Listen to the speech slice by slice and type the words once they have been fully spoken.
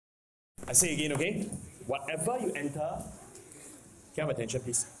I say again, okay? Whatever you enter, can I have attention,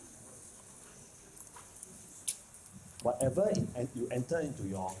 please? Whatever you enter into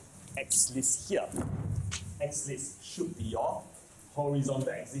your X list here, X list should be your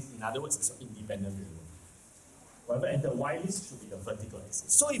horizontal axis. In other words, it's an independent variable. Whatever enter Y list should be the vertical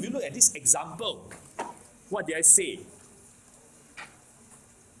axis. So if you look at this example, what did I say?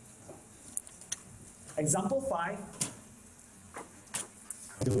 Example 5,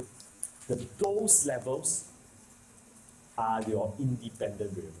 those levels are your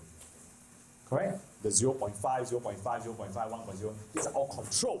independent variable. Correct? The 0.5, 0.5, 0.5, 1.0, these are all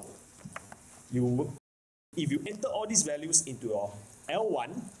controlled. If you enter all these values into your L1,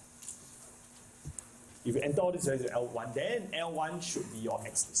 then L1 should be your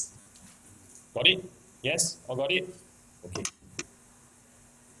X list. Got it? Yes? Or got it? Okay.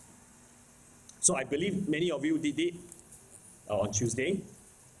 So I believe many of you did it on Tuesday.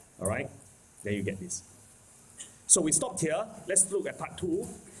 All right? Then you get this. So we stopped here. Let's look at part 2.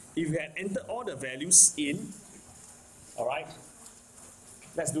 If you had entered all the values in, all right?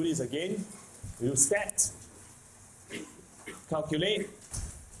 Let's do this again. We'll stat, calculate.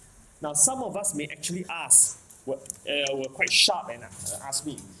 Now some of us may actually ask, were quite sharp and ask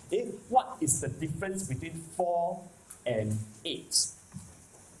me, what is the difference between 4 and 8?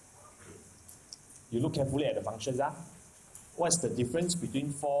 You look carefully at the functions. What's the difference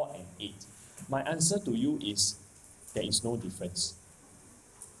between 4 and 8? My answer to you is, there is no difference.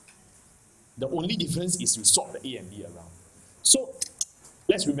 The only difference is you swap the A and B around. So,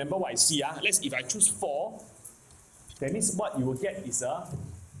 let's remember what I see. If I choose 4, that means what you will get is a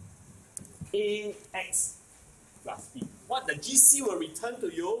AX plus B. What the GC will return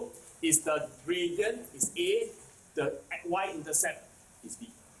to you is the gradient is A, the y-intercept is B.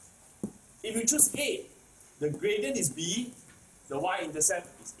 If you choose A, the gradient is B, the y-intercept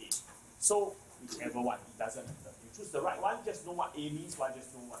is A. So, whichever one, it doesn't matter. You choose the right one, just know what A means,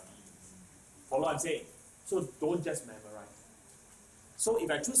 just know what B means. Follow what I'm saying? So, don't just memorize. So,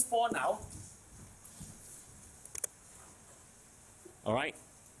 if I choose 4 now, all right,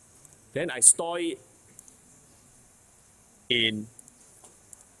 then I store it in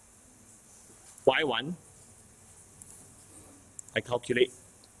Y1. I calculate.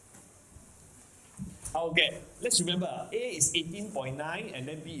 I'll get, let's remember, A is 18.9 and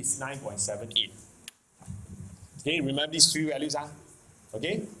then B is 9.78. Okay, remember these 3 values,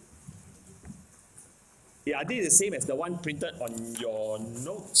 okay? Yeah, are they the same as the one printed on your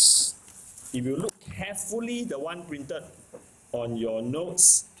notes? If you look carefully, the one printed on your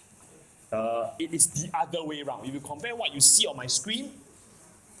notes, it is the other way around. If you compare what you see on my screen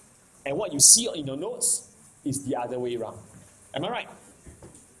and what you see in your notes, it's the other way around. Am I right?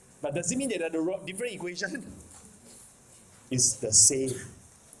 But does it mean that the different equation is the same?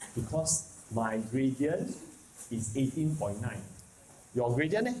 Because my gradient is 18.9. Your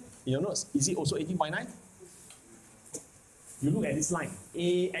gradient in your notes, is it also 18.9? You look at this line,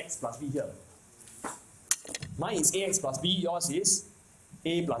 AX plus B here. Mine is AX plus B, yours is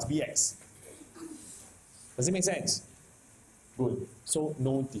A plus BX. Does it make sense? Good. So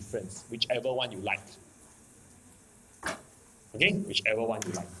no difference, whichever one you like. Okay, whichever one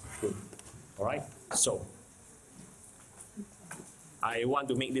you like. Good. All right. So I want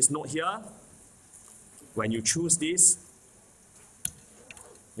to make this note here. When you choose this,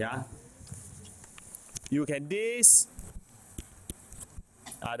 you can these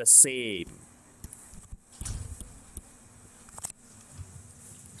are the same.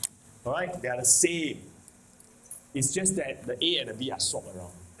 All right, they are the same. It's just that the A and the B are swapped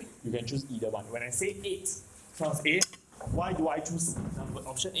around. You can choose either one. When I say 8 plus 8, why do I choose number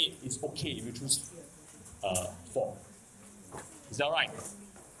option 8? It's okay if you choose 4. Is that right?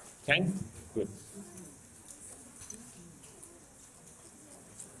 Can? Good.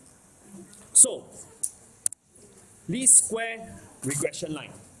 So, least square regression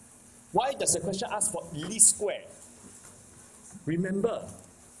line. Why does the question ask for least square? Remember,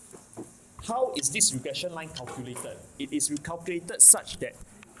 how is this regression line calculated? It is recalculated such that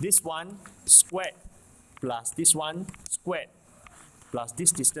this one squared plus this one squared plus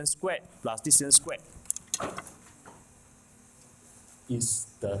this distance squared plus this distance squared is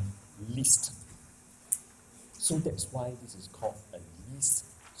the least. So that's why this is called a least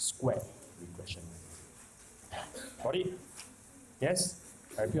square regression line. Got it? Yes?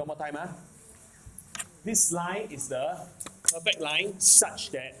 I repeat one more time. This line is the perfect line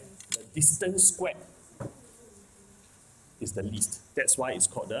such that the distance squared is the least. That's why it's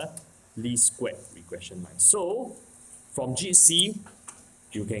called the least squared regression line. So, from GC,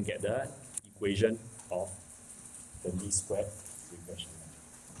 you can get the equation of the least squared regression line.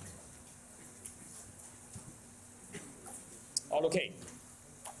 All okay?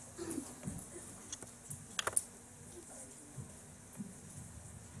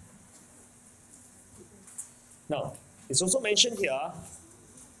 Now, it's also mentioned here,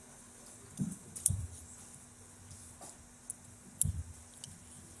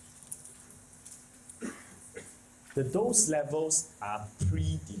 the dose levels are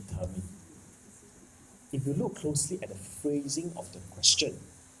predetermined. If you look closely at the phrasing of the question,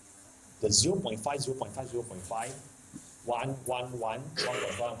 the 0.5, 0.5, 0.5, 1, 1, 1,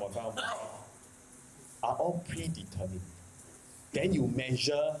 1.5, 1.5 are all predetermined. Then you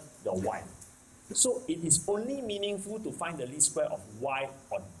measure the y. So it is only meaningful to find the least square of y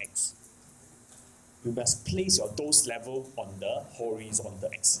on x. You must place your dose level on the horizontal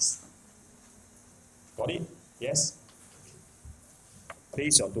axis. Got it? Yes?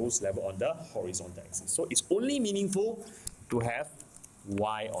 Place your dose level on the horizontal axis. So it's only meaningful to have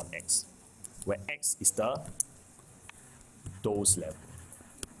y on x, where x is the dose level,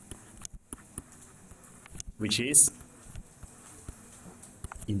 which is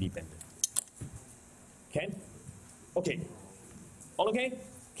independent. Can? Okay. All okay?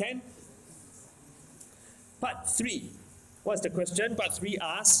 Can? Part 3. What's the question? Part 3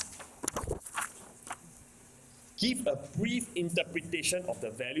 asks, give a brief interpretation of the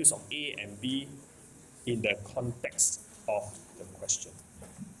values of A and B in the context of the question.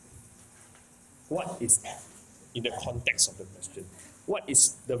 What is in the context of the question? What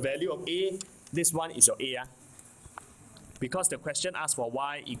is the value of A? This one is your A. Because the question asks for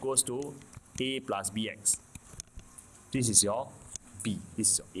y equals to A plus bx. This is your B.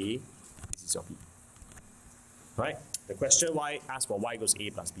 This is your A. This is your B. Right? The question y asks for y equals A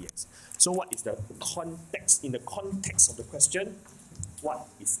plus bx. So what is the context? In the context of the question, what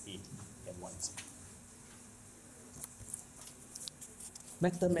is A and what is B?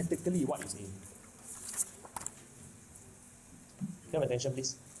 Mathematically, what is A? Have attention,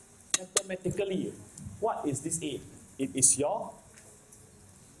 please. Mathematically, what is this A? It is your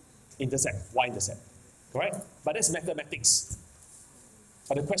intercept, y-intercept, correct? But that's mathematics.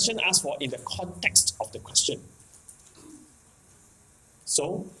 But the question asks for in the context of the question.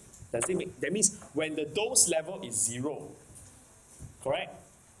 So, does it make, that means when the dose level is 0, correct?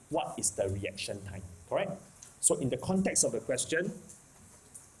 What is the reaction time, correct? So in the context of the question,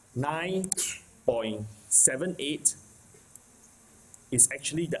 9.78 is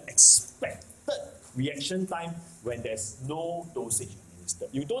actually the expected reaction time when there's no dosage administered.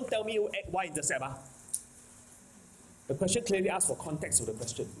 You don't tell me y-intercept. The question clearly asks for context of the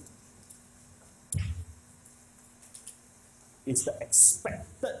question. It's the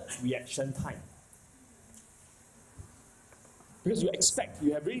expected reaction time. Because you expect,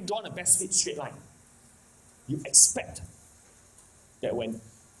 you have already drawn a best fit straight line. You expect that when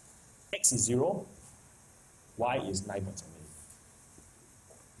x is 0, y is 9.78.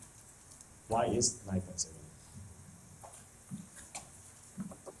 Y is 9.7.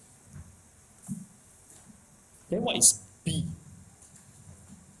 Then what is B?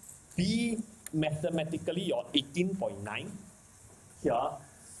 B mathematically, your 18.9 here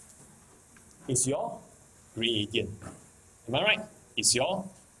is your gradient. Am I right? It's your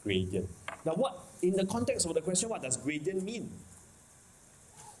gradient. Now what, in the context of the question, what does gradient mean?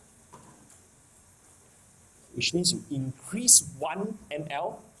 Which means you increase 1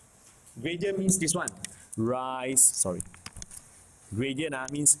 ml. Gradient means this one.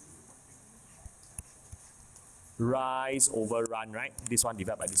 Gradient means rise over run, right? This one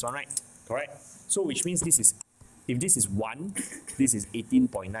divided by this one, right? Correct? So which means this is, if this is 1, this is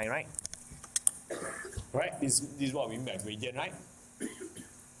 18.9, right? Right? This is what we mean by gradient, right?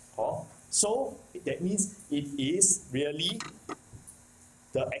 Oh, so that means it is really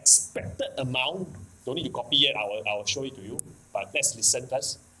the expected amount. Don't need to copy it, I will show it to you. But let's listen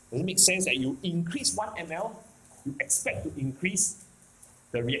first. Does it make sense that you increase 1 ml, you expect to increase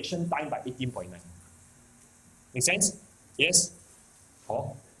the reaction time by 18.9? Make sense? Yes?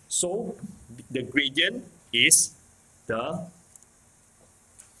 Oh. So the gradient is the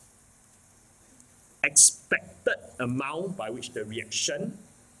expected amount by which the reaction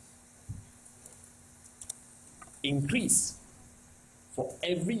increase for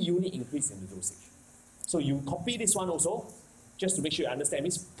every unit increase in the dosage. So you copy this one also, just to make sure you understand. It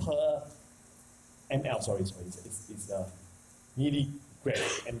means per ml, sorry, it's milligram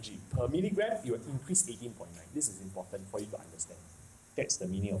mg. Per milligram, you will increase 18.9. This is important for you to understand. That's the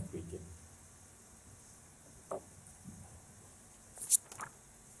meaning of gradient.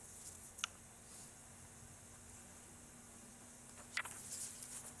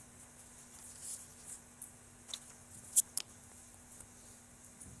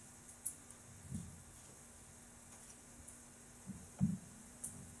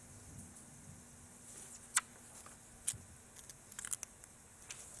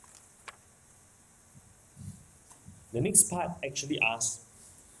 The next part actually asks,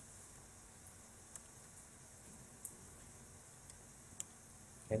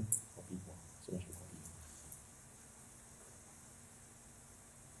 can copy, wow, so much to copy.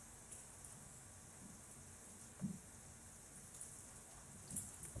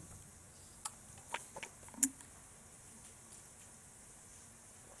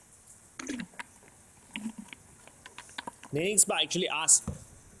 The next part actually asks,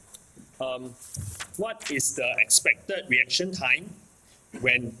 what is the expected reaction time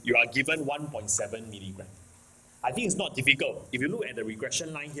when you are given 1.7 milligram? I think it's not difficult. If you look at the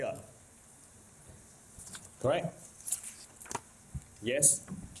regression line here, correct? Yes,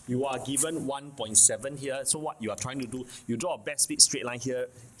 you are given 1.7 here. So what you are trying to do, you draw a best fit straight line here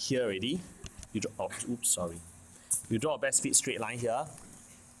already. You draw, oh, oops, sorry. You draw a best fit straight line here.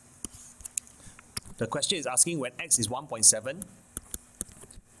 The question is asking when x is 1.7,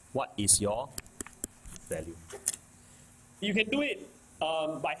 what is your value? You can do it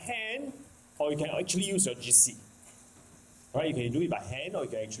by hand, or you can actually use your GC. All right, you can do it by hand, or you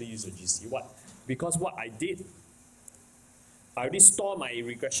can actually use your GC. What? Because what I did, I already store my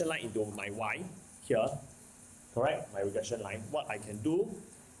regression line into my y here, correct? My regression line. What I can do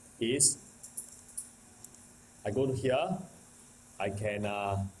is, I go to here, I can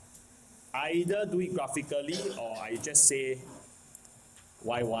either do it graphically, or I just say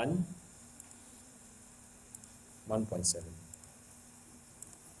y1, 1.7.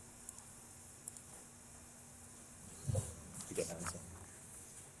 To get the answer.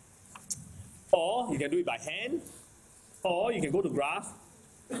 Or you can do it by hand, or you can go to graph,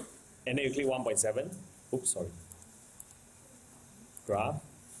 and then you click 1.7. Oops, sorry. Graph,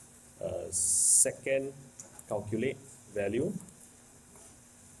 second, calculate value,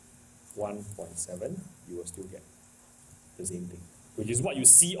 1.7, you will still get the same thing, which is what you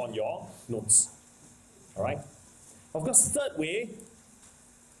see on your notes. All right? Of course, third way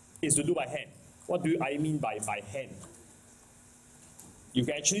is to do by hand. What do I mean by hand? You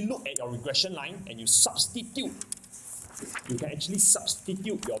can actually look at your regression line and you substitute. You can actually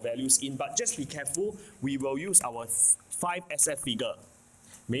substitute your values in, but just be careful, we will use our 5SF figure.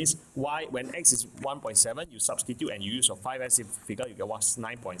 Means y, when x is 1.7, you substitute and you use your 5SF figure, you get what's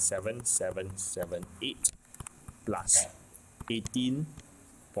 9.7778 plus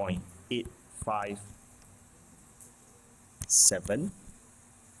 18.857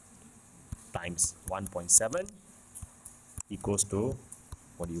 times 1.7 equals to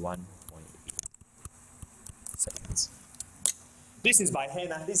 41.8 seconds. This is by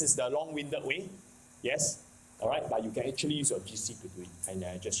hand, this is the long-winded way, yes? All right, but you can actually use your GC to do it, and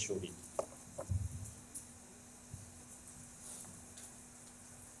I just showed it.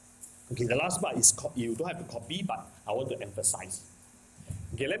 Okay, the last part is you don't have to copy, but I want to emphasize.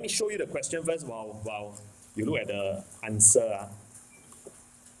 Okay, let me show you the question first while you look at the answer.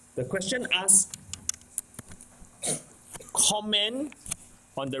 The question asks, comment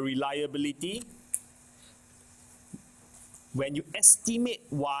on the reliability when you estimate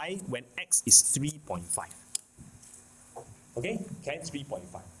y when x is 3.5. Okay, okay,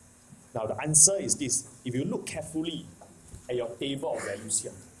 3.5. Now the answer is this. If you look carefully at your table of values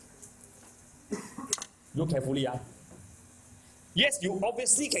here, look carefully. Yes, you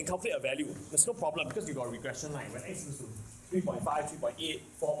obviously can calculate a value. There's no problem because you got a regression line. When x is 3.5, 3.8,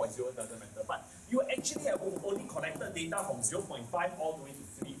 4.0, doesn't matter. But you actually have only collected data from 0.5 all the way to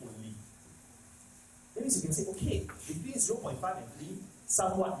 3 only. That means you can say, okay, between 0.5 and 3,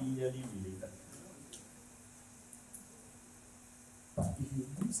 somewhat linearly related. But if you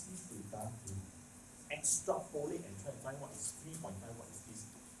use this data to extrapolate and try to find what is 3.5, what is this?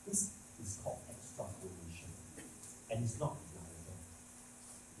 This is called extrapolation. And it's not reliable.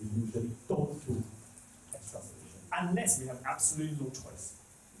 We usually don't do extrapolation unless we have absolutely no choice.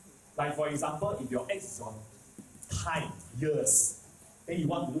 Like for example, if your x is on time, years, then you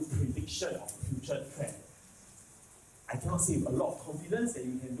want to do prediction of future trend. I cannot say with a lot of confidence that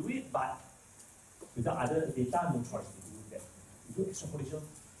you can do it, but without other data, no choice to do that. You do extrapolation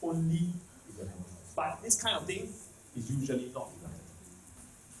only if you have no choice. But this kind of thing is usually not reliable.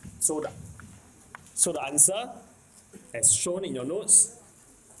 So the answer, as shown in your notes,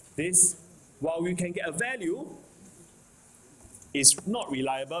 this, while we can get a value, is not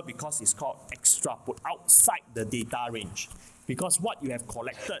reliable because it's called extrapolate, outside the data range. Because what you have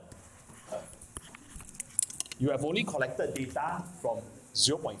collected, you have only collected data from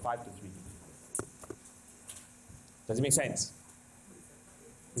 0.5 to 3. Does it make sense?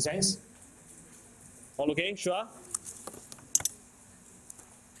 Make sense? All okay? Sure?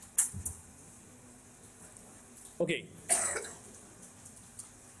 Okay.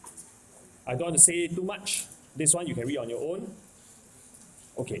 I don't want to say too much. This one you can read on your own.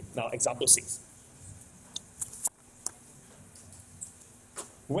 Okay, now example 6.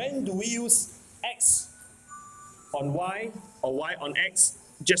 When do we use x on y or y on x?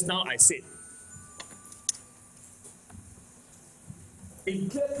 Just now I said, if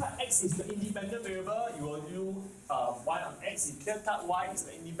clear-cut x is the independent variable, you will do y on x. If clear-cut y is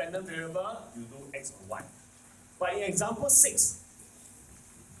the independent variable, you do x on y. But in example 6,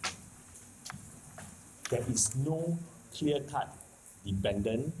 there is no clear-cut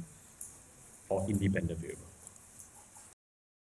dependent or independent variable.